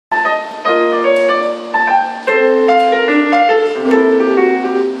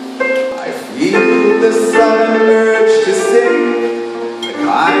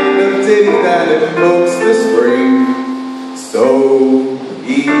So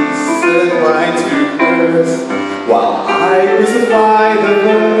he said wine to hers, while I crucify the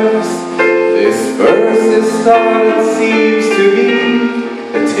verse. This verse is started, seems to be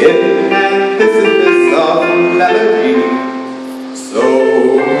a tin and this is the soft melody. So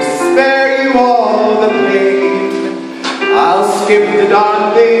spare you all the pain, I'll skip the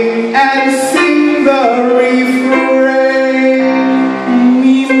daunting and sing the refrain.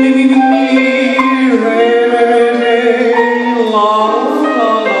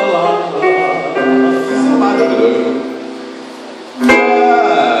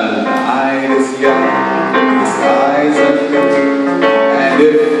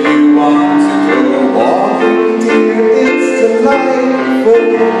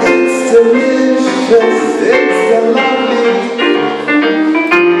 It's delicious, it's Delovely.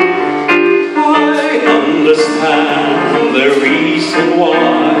 I understand the reason why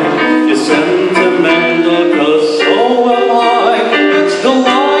you're sentimental, 'cause so am I. It's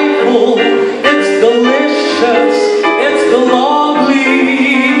delightful, it's delicious, it's Delovely.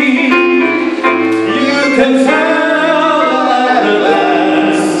 You can tell at a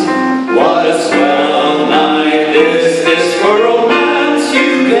glance what a swell night this is for romance.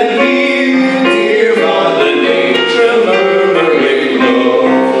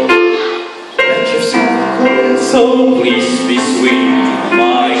 So please be sweet,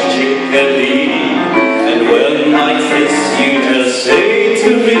 my chickadee, and when I kiss you just say to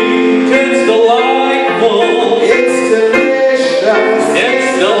me, it's delightful, it's delicious, it's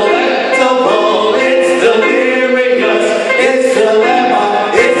delectable, it's delirious, it's dilemma,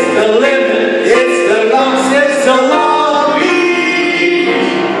 it's the limit, it's the lumps, it's Delovely.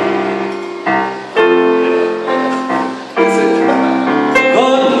 The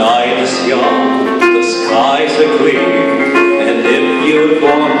night is young, the skies are clear, and if you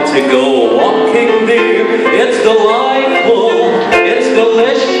want to go walking dear, it's delightful, it's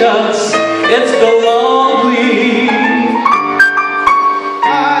delicious, it's Delovely.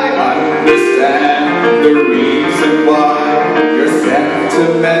 I understand the reason why you're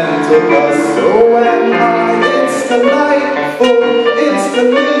sentimental, 'cause so am I. It's delightful, it's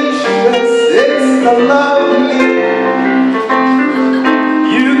delicious, it's Delovely.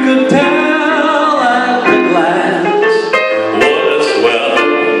 You could tell at a glance what a swell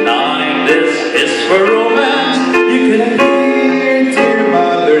night this is for romance. You can Hear dear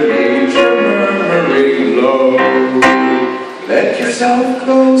Mother Nature murmuring low, let yourself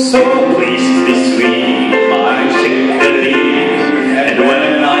go. so please be sweet, my chickadee, and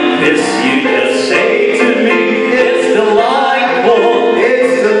when I kiss you just say to me, it's delightful,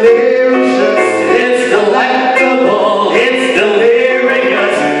 It's delicious, it's delectable, it's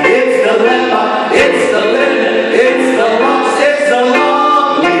delirious, it's dilemma, it's the limit, it's the loss, it's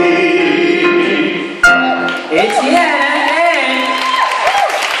Delovely. It's the end.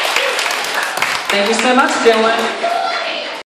 Thank you so much, Dylan.